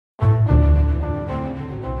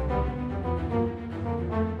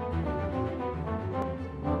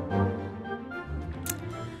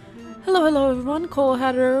Hello everyone, Cole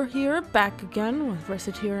Hatter here, back again with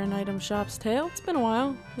Recettear and Item Shop's Tale. It's been a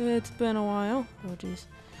while. Oh jeez.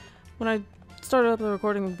 When I started up the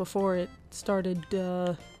recording before, it started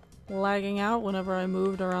lagging out whenever I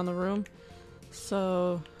moved around the room.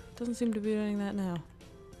 So, it doesn't seem to be doing that now.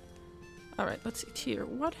 Alright, let's see. Tier,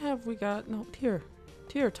 what have we got? No, Tier.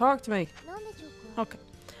 Tier, talk to me. Okay.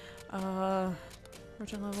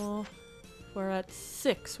 Merchant level. We're at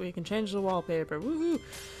 6. We can change the wallpaper. Woohoo!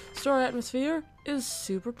 Store atmosphere is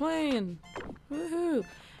super plain. Woohoo!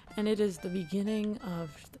 And it is the beginning of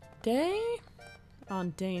the day. On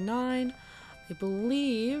day 9. I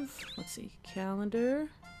believe, let's see, calendar.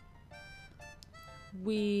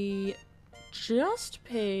 We just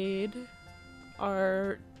paid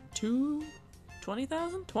our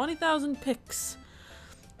 20,000 picks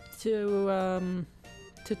to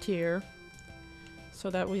Tier, so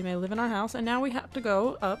that we may live in our house, and now we have to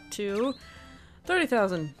go up to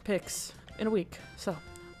 30,000 picks in a week. So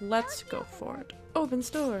let's go for it. Open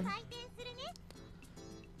store.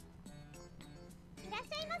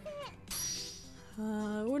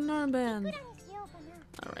 Wooden armband.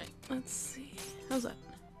 Alright, let's see. How's that?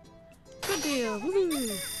 Good deal.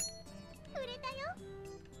 Woohoo!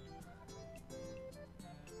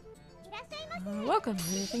 Welcome.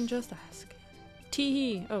 Anything, just ask.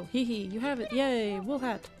 Tee-hee. Oh, hee-hee. You have it. Yay. Wool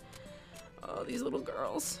hat. Oh, these little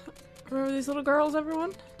girls. Remember these little girls,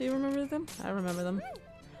 everyone? Do you remember them? I remember them.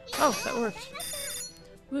 Oh, that worked.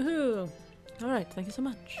 Woohoo. Alright, thank you so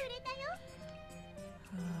much.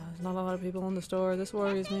 There's not a lot of people in the store. This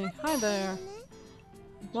worries me. Hi there.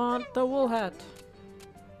 Want the wool hat.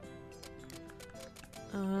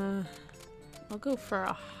 I'll go for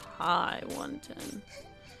a high 110.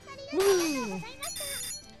 Woo!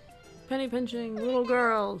 Penny pinching little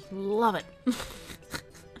girls. Love it.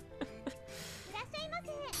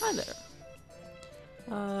 Hi there.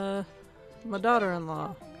 My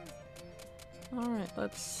daughter-in-law. Alright,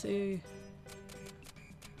 let's see.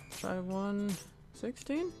 Try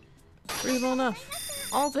 116? Reasonable enough.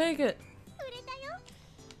 I'll take it.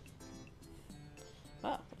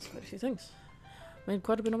 Wow, that's quite a few things. Made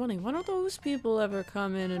quite a bit of money. Why don't those people ever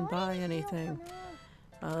come in and buy anything?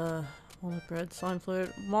 Walnut bread, slime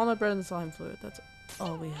fluid. Walnut bread and slime fluid. That's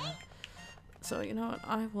all we have. So, you know what?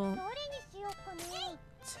 I will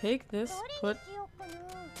take this, put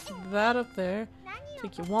that up there,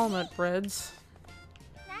 take your walnut breads,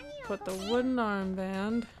 put the wooden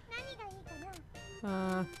armband,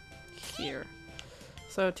 here.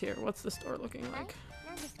 So, Tier, what's the store looking like?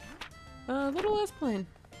 A little less plain.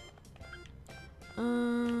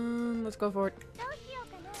 Let's go for it.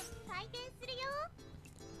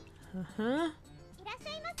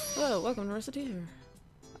 Hello, welcome to Recettear.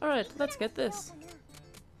 Alright, let's get this.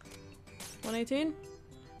 118?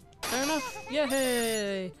 Fair enough.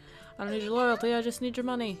 Yay! I don't need your loyalty, I just need your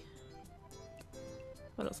money.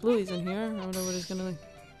 What else? Louies in here. I wonder what he's gonna...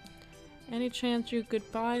 Any chance you could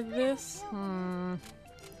buy this?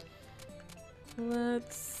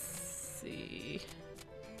 Let's see.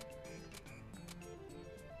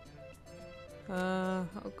 I'll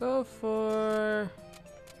go for...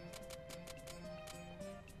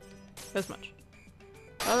 this much.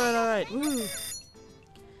 Alright. Woo!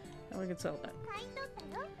 Now we can sell that.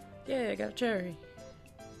 Yeah, I got a cherry.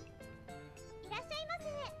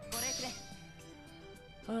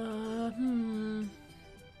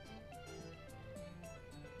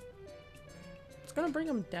 It's gonna bring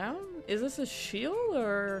him down? Is this a shield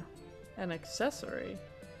or an accessory?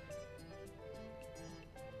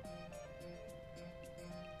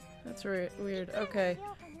 That's weird. Okay.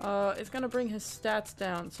 It's gonna bring his stats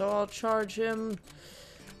down, so I'll charge him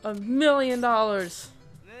 $1 million. Alright.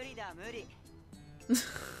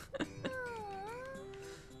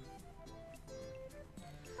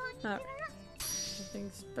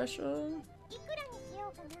 Nothing special.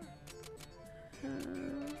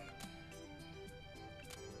 Can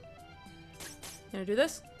I do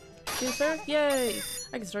this? Seems fair? Yay!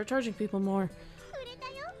 I can start charging people more.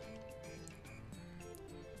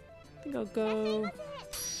 I think I'll go...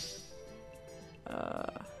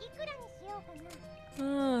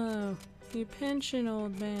 Oh, you pension,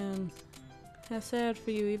 old man. How sad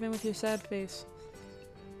for you, even with your sad face.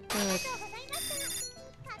 Alright.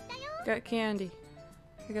 Got candy.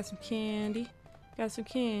 I got some candy. Got some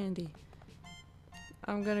candy.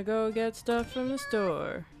 I'm gonna go get stuff from the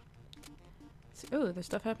store. See, oh, there's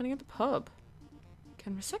stuff happening at the pub.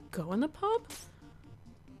 Can Recette go in the pub?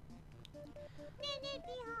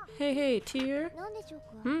 Hey, Tier.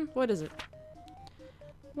 What is it?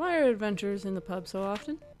 Why are adventurers in the pub so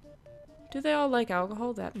often? Do they all like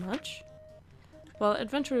alcohol that much? Well,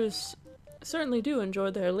 adventurers certainly do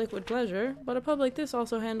enjoy their liquid pleasure, but a pub like this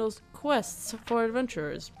also handles quests for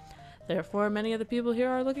adventurers. Therefore, many of the people here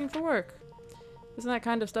are looking for work. Isn't that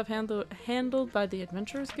kind of stuff handled by the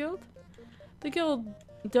Adventurers Guild? The guild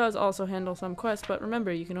does also handle some quests, but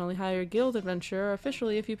remember, you can only hire a guild adventurer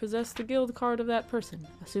officially if you possess the guild card of that person,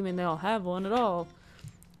 assuming they all have one at all.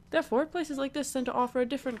 Therefore, places like this tend to offer a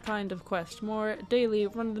different kind of quest, more daily,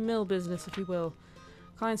 run-of-the-mill business, if you will.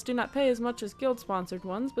 Clients do not pay as much as guild-sponsored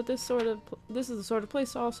ones, but this is the sort of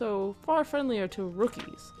place also far friendlier to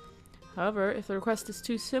rookies. However, if the request is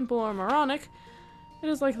too simple or moronic, it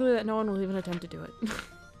is likely that no one will even attempt to do it.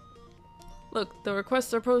 Look, the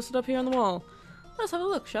requests are posted up here on the wall. Let's have a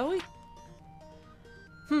look, shall we?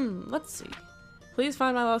 Let's see. Please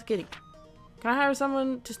find my lost kitty. Can I hire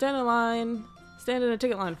someone to stand in a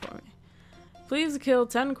ticket line for me? Please kill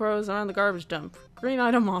 10 crows around the garbage dump. Green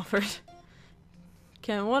item offered.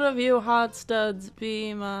 Can one of you hot studs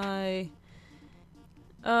be my...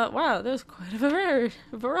 wow, there's quite a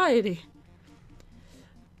variety.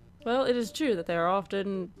 Well, it is true that they are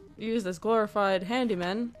often used as glorified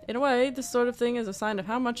handymen. In a way, this sort of thing is a sign of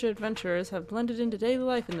how much adventurers have blended into daily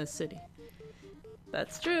life in this city.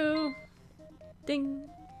 That's true. Ding.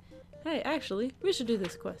 Hey, actually, we should do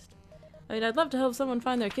this quest. I mean, I'd love to help someone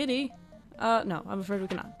find their kitty. No, I'm afraid we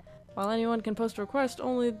cannot. While anyone can post a request,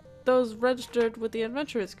 only those registered with the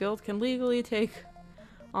Adventurers Guild can legally take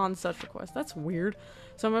on such requests. That's weird.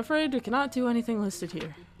 So I'm afraid we cannot do anything listed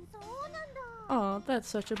here. Oh, that's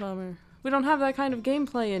such a bummer. We don't have that kind of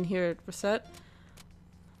gameplay in here at Recette.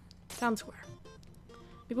 Town Square.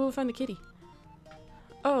 Maybe we'll find the kitty.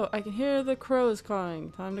 Oh, I can hear the crows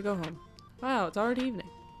cawing. Time to go home. Wow, it's already evening.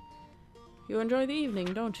 You enjoy the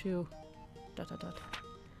evening, don't you? ...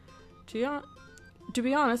 To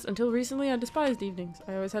be honest, until recently I despised evenings.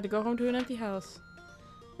 I always had to go home to an empty house.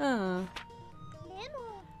 But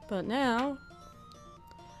now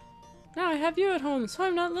I have you at home, so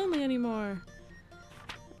I'm not lonely anymore.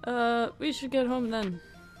 We should get home then.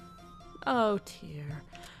 Oh dear.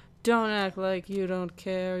 Don't act like you don't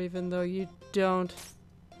care, even though you don't.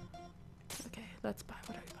 Okay, let's buy.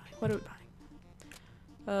 What are we buying? What are we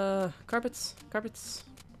buying? Carpets. Carpets.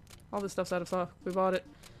 All this stuff's out of stock. We bought it.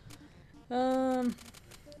 Well,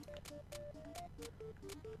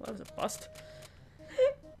 that was a bust.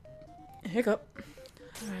 Hiccup.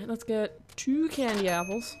 Alright, let's get 2 candy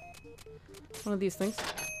apples. One of these things.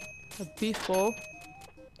 A beef bowl.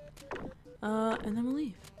 And then we'll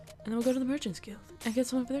leave. And then we'll go to the Merchants Guild and get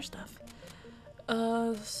some of their stuff.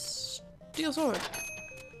 Steel sword.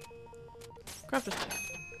 Crafter's knife.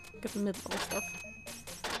 Get the mid-level stuff.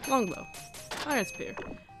 Longbow. Iron spear.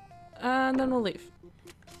 And then we'll leave.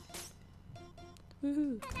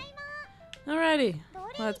 Woohoo. Alrighty.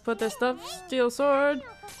 Let's put this stuff. Steel sword.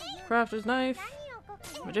 Crafter's knife.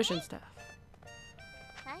 Magician's staff.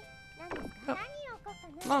 Oh.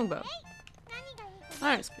 Longbow.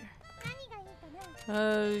 Iron spear.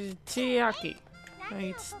 Tiaki.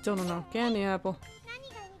 I still don't know. Candy apple.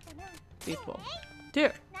 Beef bowl.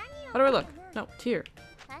 Tier. How do I look? No, tier.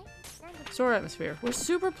 Sword atmosphere. We're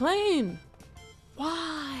super plain!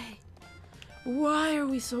 Why? Why are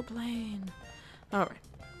we so plain? Alright.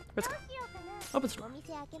 Let's go. Open store.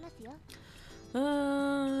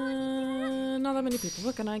 Not that many people.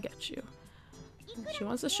 What can I get you? She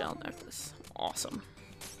wants a shell necklace. Awesome.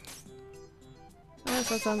 Yes,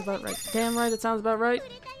 that sounds about right. Damn right, it sounds about right.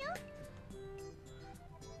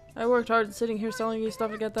 I worked hard sitting here selling you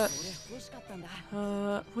stuff to get that.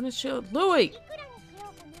 Wooden shield. Louis!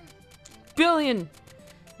 $1 billion!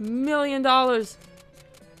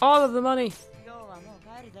 All of the money!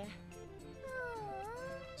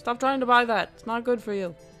 Stop trying to buy that. It's not good for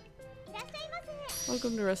you.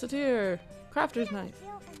 Welcome to Recettear. Crafter's knife.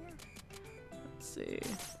 Let's see.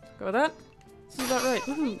 Go with that. This is about right.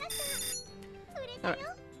 Woohoo! Alright.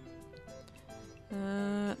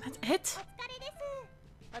 That's it?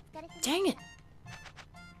 Dang it!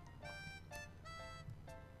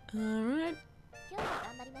 Alright.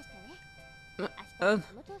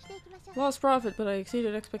 Lost profit, but I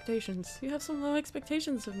exceeded expectations. You have some low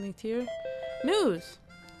expectations of me, Tier. News!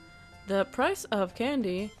 The price of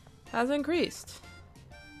candy has increased.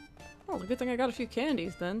 Oh, good thing I got a few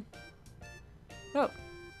candies then. Oh.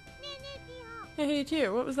 Hey,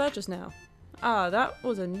 Tier, what was that just now? Ah, that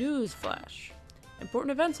was a news flash.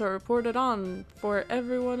 Important events are reported on for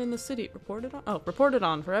everyone in the city. Reported on? Oh, reported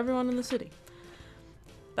on for everyone in the city.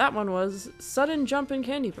 That one was sudden jump in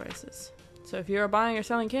candy prices. So if you are buying or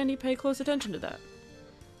selling candy, pay close attention to that.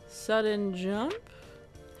 Sudden jump?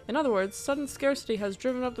 In other words, sudden scarcity has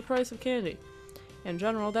driven up the price of candy. In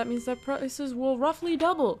general, that means that prices will roughly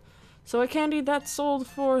double. So a candy that sold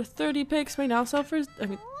for 30 pigs may now sell for,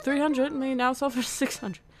 300 may now sell for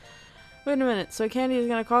 600. Wait a minute, so candy is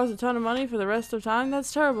gonna cost a ton of money for the rest of time?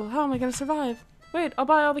 That's terrible. How am I gonna survive? Wait, I'll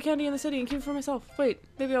buy all the candy in the city and keep it for myself. Wait,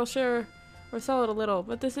 maybe I'll share or sell it a little,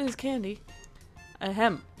 but this is candy.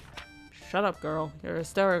 Ahem. Shut up, girl. You're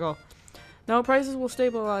hysterical. No, prices will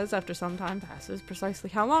stabilize after some time passes. Precisely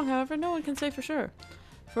how long, however, no one can say for sure.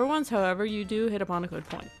 For once, however, you do hit upon a good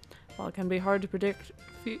point. While it can be hard to predict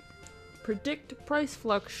price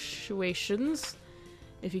fluctuations,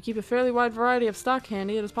 if you keep a fairly wide variety of stock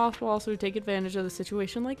candy, it is possible also to take advantage of the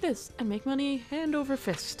situation like this and make money hand over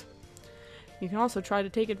fist. You can also try to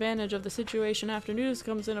take advantage of the situation after news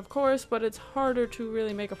comes in, of course, but it's harder to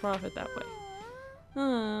really make a profit that way.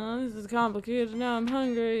 This is complicated. Now I'm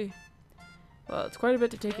hungry. Well, it's quite a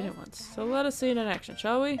bit to take in at once, so let us see it in action,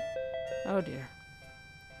 shall we? Oh dear.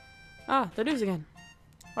 Ah, the news again.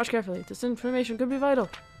 Watch carefully. This information could be vital.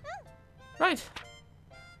 Right.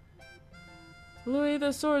 Louis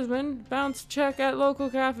the swordsman, bounce check at local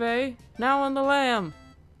cafe, now on the lam.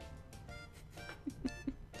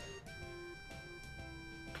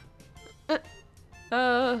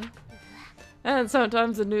 And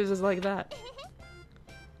sometimes the news is like that.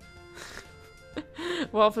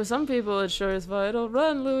 Well, for some people it sure is vital.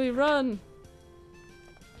 Run, Louis, run!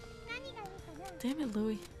 Damn it,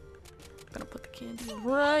 Louis. I'm gonna put the candy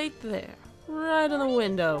right there. Right in the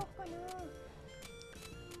window.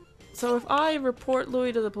 So if I report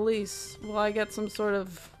Louis to the police, will I get some sort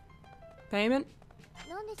of payment?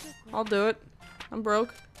 I'll do it. I'm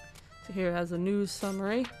broke. So here it has a news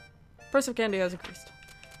summary. Price of candy has increased.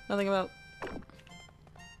 Nothing about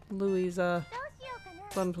Louis' run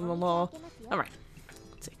from the law. Alright.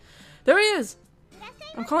 Let's see. There he is!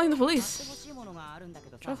 I'm calling the police.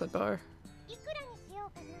 Chocolate bar.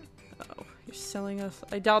 Oh, you're selling us.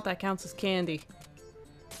 I doubt that counts as candy.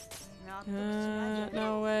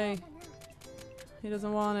 No way. He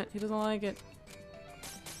doesn't want it. He doesn't like it.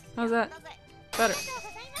 How's that? Better.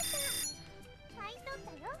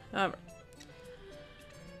 Alright.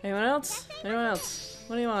 Anyone else? Anyone else?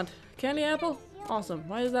 What do you want? Candy apple? Awesome.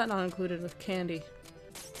 Why is that not included with candy?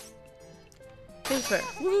 Pig fair.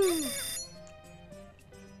 Woo!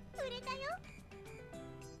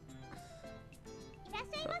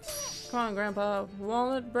 Come on, Grandpa.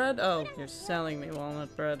 Walnut bread? Oh, you're selling me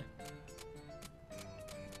walnut bread.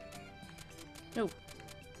 No.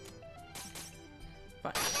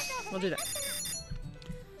 Fine. We'll do that.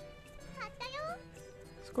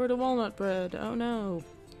 Scored a walnut bread. Oh no.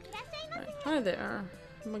 Right. Hi there.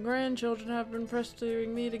 My grandchildren have been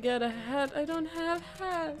pestering me to get a hat. I don't have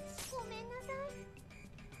hats.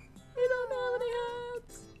 I don't have any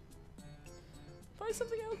hats. Buy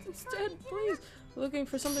something else instead, please. Looking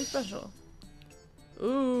for something special.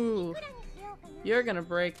 Ooh. You're gonna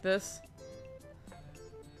break this.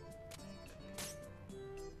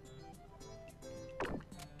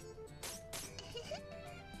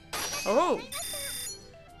 Oh!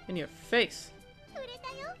 In your face.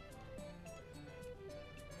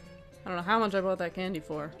 I don't know how much I bought that candy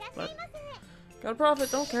for, but got a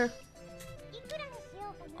profit, don't care.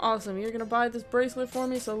 Awesome, you're gonna buy this bracelet for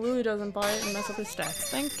me so Louis doesn't buy it and mess up his stats.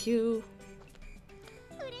 Thank you.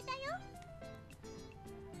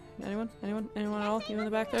 Anyone? Anyone? Anyone at all? You in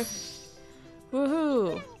the back there?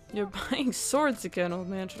 Woohoo! You're buying swords again, old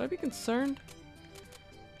man. Should I be concerned?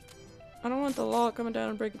 I don't want the law coming down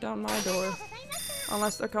and breaking down my door.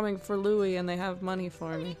 Unless they're coming for Louis and they have money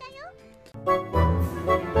for me.